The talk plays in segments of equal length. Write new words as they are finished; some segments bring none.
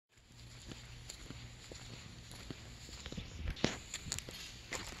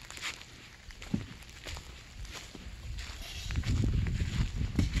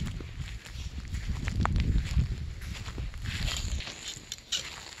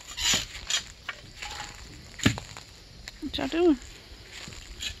What y'all doing?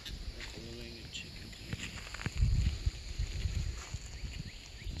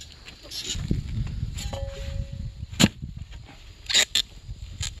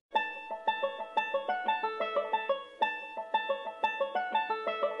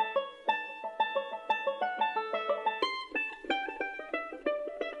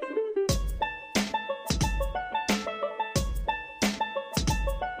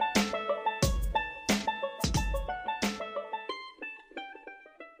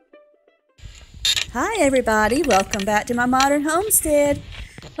 Hi everybody, welcome back to my modern homestead.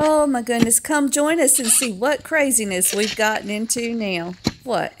 Oh my goodness, come join us and see what craziness we've gotten into now.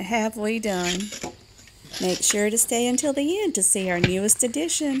 What have we done? Make sure to stay until the end to see our newest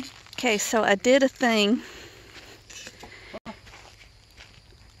addition. Okay, so I did a thing.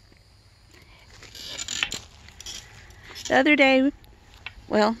 The other day,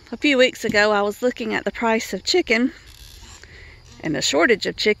 well, a few weeks ago, I was looking at the price of chicken and the shortage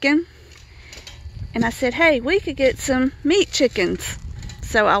of chicken. And I said, hey, we could get some meat chickens.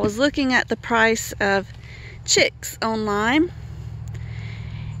 So I was looking at the price of chicks online.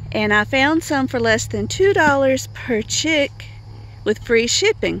 And I found some for less than $2 per chick with free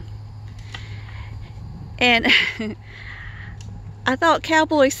shipping. And I thought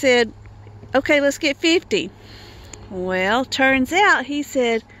Cowboy said, okay, let's get 50. Well, turns out he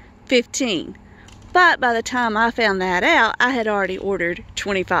said 15. But by the time I found that out, I had already ordered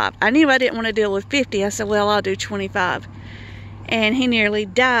 25. I knew I didn't want to deal with 50. I said, well, I'll do 25. And he nearly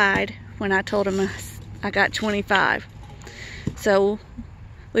died when I told him I got 25. So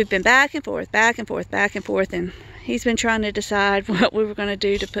we've been back and forth, back and forth, back and forth. And he's been trying to decide what we were going to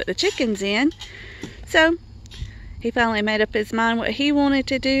do to put the chickens in. So he finally made up his mind what he wanted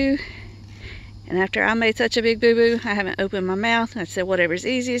to do. And after I made such a big boo-boo, I haven't opened my mouth. I said, whatever's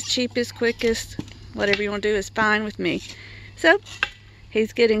easiest, cheapest, quickest, whatever you want to do is fine with me. So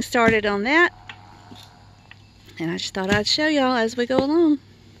he's getting started on that. And I just thought I'd show y'all as we go along.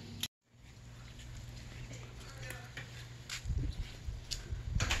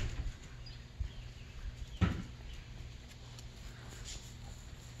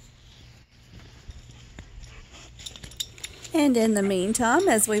 And in the meantime,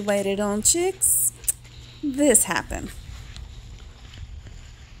 as we waited on chicks, this happened.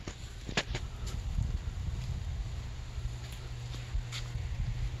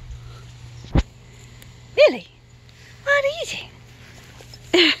 Billy, what is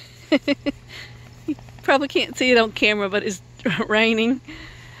it? You probably can't see it on camera, but it's raining.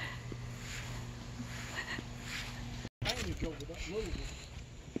 What are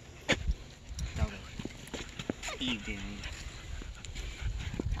you doing?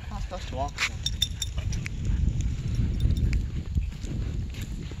 I'm not supposed to walk.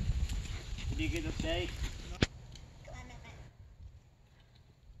 Did you get a steak?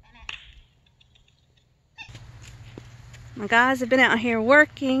 My guys have been out here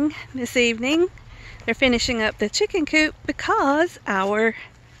working this evening. They're finishing up the chicken coop because our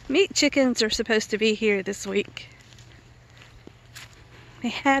meat chickens are supposed to be here this week. They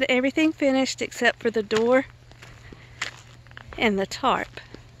had everything finished except for the door and the tarp.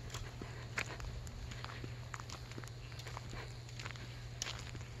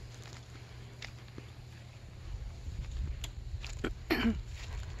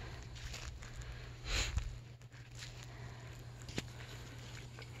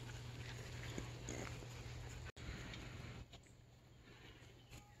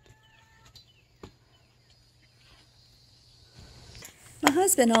 My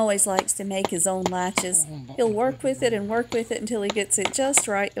husband always likes to make his own latches. He'll work with it and work with it until he gets it just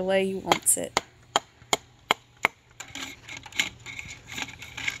right the way he wants it.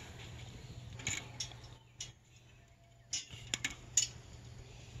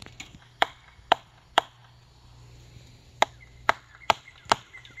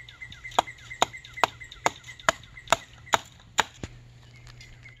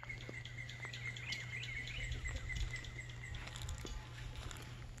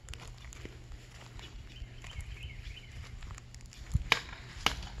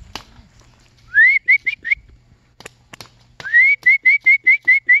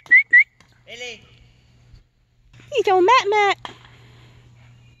 He's on Matt.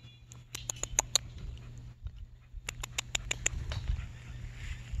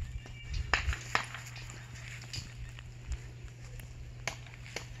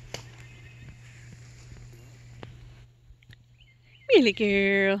 Really,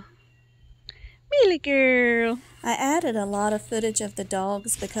 girl. Really, girl. I added a lot of footage of the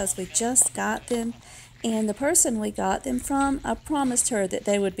dogs because we just got them, and the person we got them from, I promised her that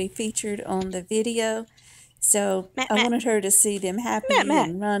they would be featured on the video. So I wanted her to see them happy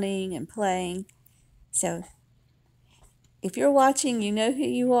and running and playing. So if you're watching, you know who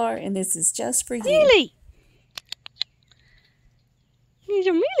you are, and this is just for you. Millie! She's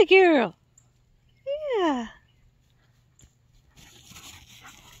a Millie girl. Yeah.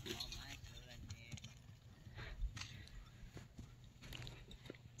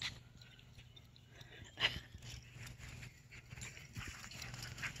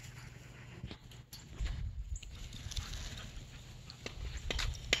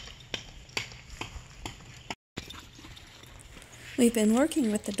 We've been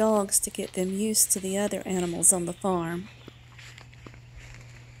working with the dogs to get them used to the other animals on the farm.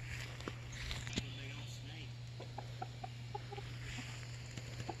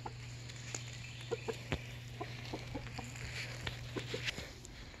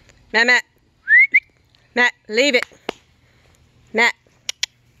 Matt. Matt, leave it. Matt.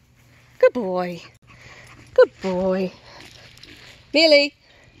 Good boy. Good boy. Millie.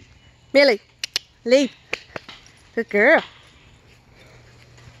 Millie, leave. Good girl.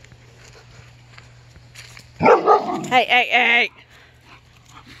 Hey.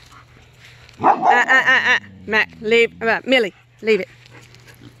 Matt, leave. Millie, leave it.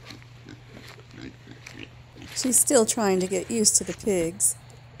 She's still trying to get used to the pigs.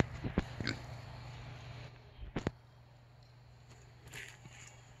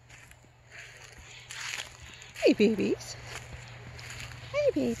 Hey, babies.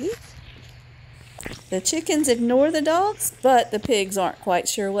 Hey, babies. The chickens ignore the dogs, but the pigs aren't quite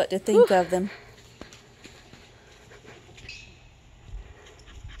sure what to think of them.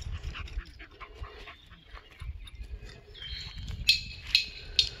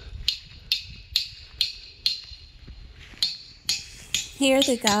 Here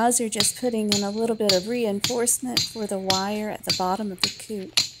the guys are just putting in a little bit of reinforcement for the wire at the bottom of the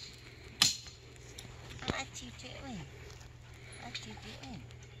coop. What you doing? What you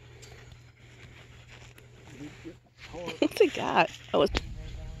doing? What's it got? Oh, it's...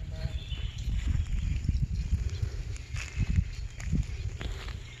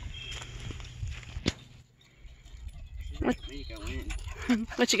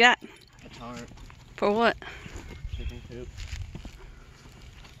 What you got? A tarp. For what? Chicken coop.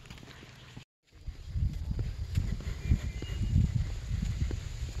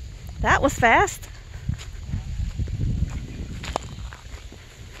 That was fast.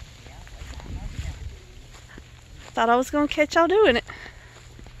 Thought I was going to catch y'all doing it.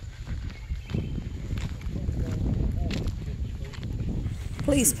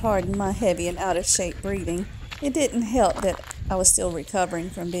 Please pardon my heavy and out of shape breathing. It didn't help that I was still recovering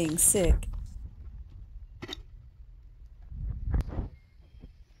from being sick.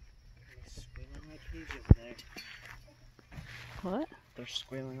 What? They're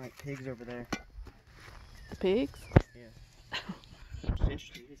squealing like pigs over there. Pigs? Yeah.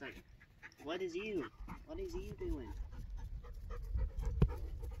 Fish. He's like, what is you? What is you doing?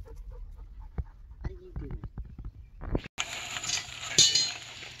 What are you doing?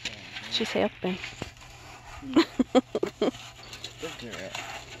 She's helping. Good girl.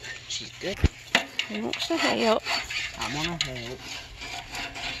 She's good. He wants to help. I want to help.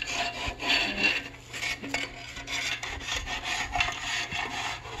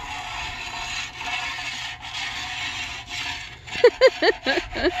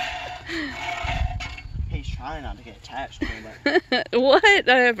 He's trying not to get attached to me, but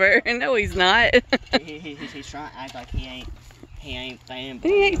Whatever. No, he's not. he's trying to act like he ain't fanboy.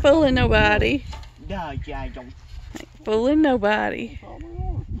 He ain't fooling nobody. No, yeah, I don't. Fooling nobody.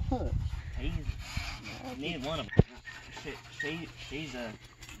 Neither one of them. She's a.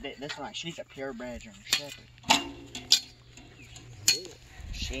 That's right. She's a purebred German Shepherd.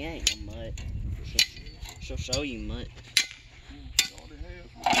 She ain't a mutt. She'll show you mutt.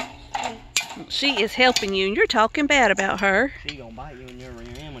 She is helping you, and you're talking bad about her. She gonna bite you in your rear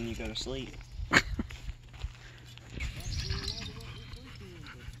end when you go to sleep.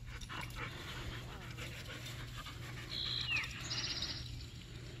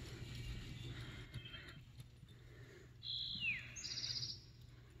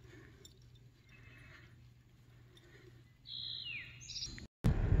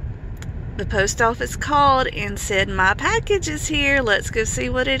 The post office called and said, my package is here. Let's go see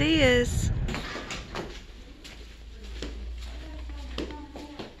what it is.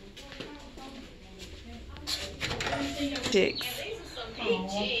 Chicks.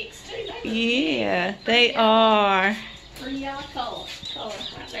 Yeah, they are. Yellow color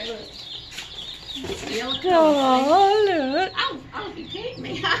right there, look. Yellow color. Oh, look. Oh, you kidded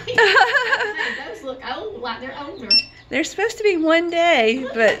me. Those look old, like they're older. They're supposed to be 1 day,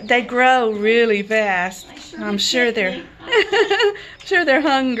 but they grow really fast. They sure I'm sure they're sure they're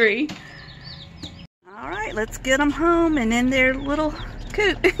hungry. All right, let's get them home and in their little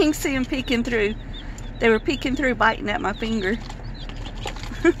coop. You can see them peeking through. They were peeking through, biting at my finger.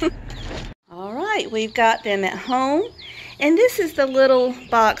 All right, we've got them at home. And this is the little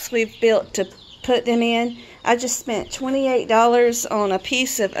box we've built to put them in. I just spent $28 on a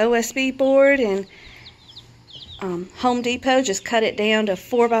piece of OSB board, and Home Depot just cut it down to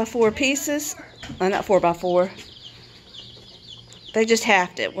 4x4 pieces. Not 4x4. They just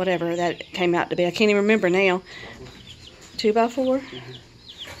halved it, whatever that came out to be. I can't even remember now. 2x4.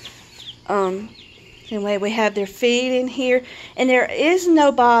 Anyway, we have their feed in here, and there is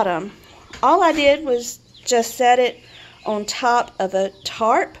no bottom. All I did was just set it on top of a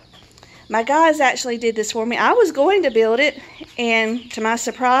tarp. My guys actually did this for me. I was going to build it, and to my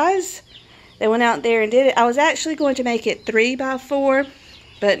surprise, they went out there and did it. I was actually going to make it 3x4,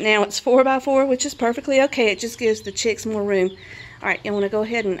 but now it's 4x4, which is perfectly okay. It just gives the chicks more room. All right, you want to go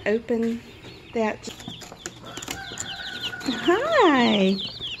ahead and open that. Hi.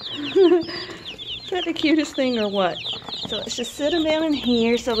 Is that the cutest thing or what? So let's just sit them down in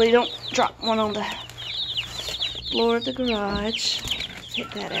here so they don't drop one on the floor of the garage.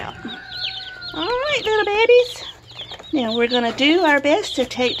 Take that out. All right, little babies. Now we're going to do our best to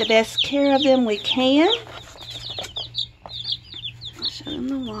take the best care of them we can. I'll show them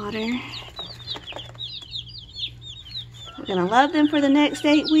the water. We're going to love them for the next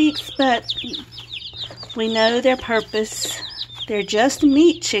 8 weeks, but we know their purpose. They're just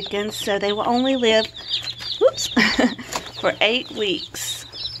meat chickens, so they will only live, whoops, for 8 weeks.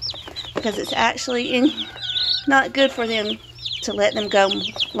 Because it's actually not good for them to let them go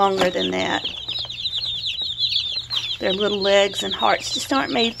longer than that. Their little legs and hearts just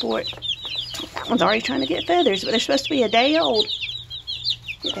aren't made for it. That one's already trying to get feathers, but they're supposed to be a day old.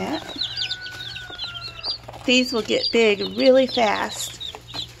 Look at that. These will get big really fast.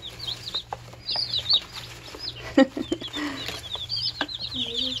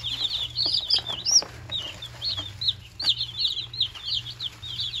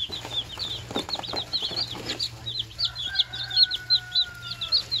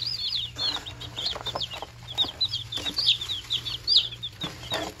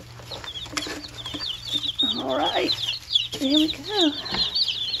 All right, here we go.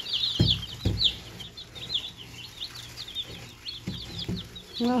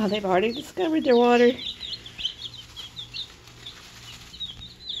 Wow, they've already discovered their water.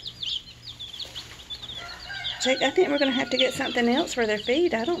 Jake, I think we're going to have to get something else for their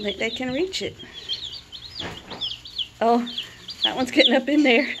feed. I don't think they can reach it. Oh, that one's getting up in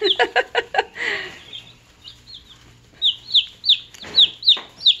there.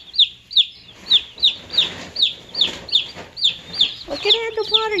 Well, get out of the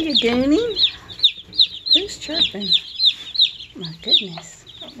water, you goonie. Who's chirping? My goodness.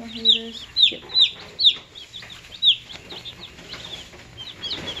 I don't know who it is. Yep.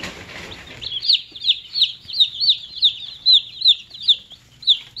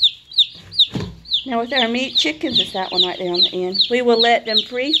 Now with our meat chickens, it's that one right there on the end. We will let them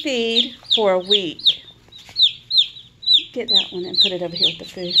free feed for a week. Get that one and put it over here with the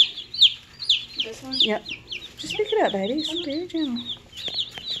food. This one? Yep. Just pick it up, baby. It's very gentle.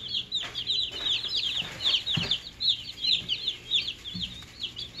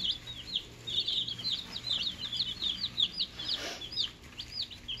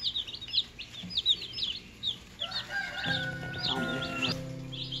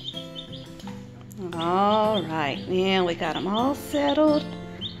 All right, now we got them all settled.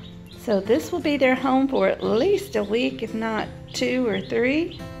 So this will be their home for at least a week, if not 2 or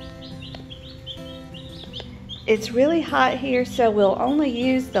 3. It's really hot here, so we'll only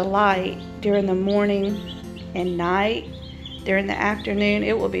use the light during the morning and night. During the afternoon,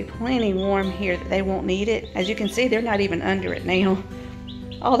 it will be plenty warm here that they won't need it. As you can see, they're not even under it now.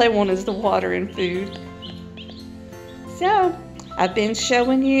 All they want is the water and food. So, I've been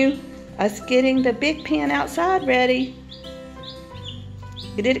showing you us getting the big pen outside ready.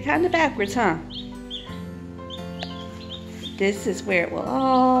 You did it kind of backwards, huh? This is where it will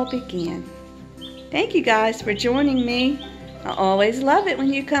all begin. Thank you guys for joining me. I always love it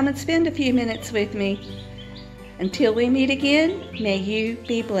when you come and spend a few minutes with me. Until we meet again, may you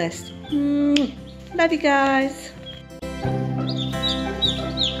be blessed. Love you guys.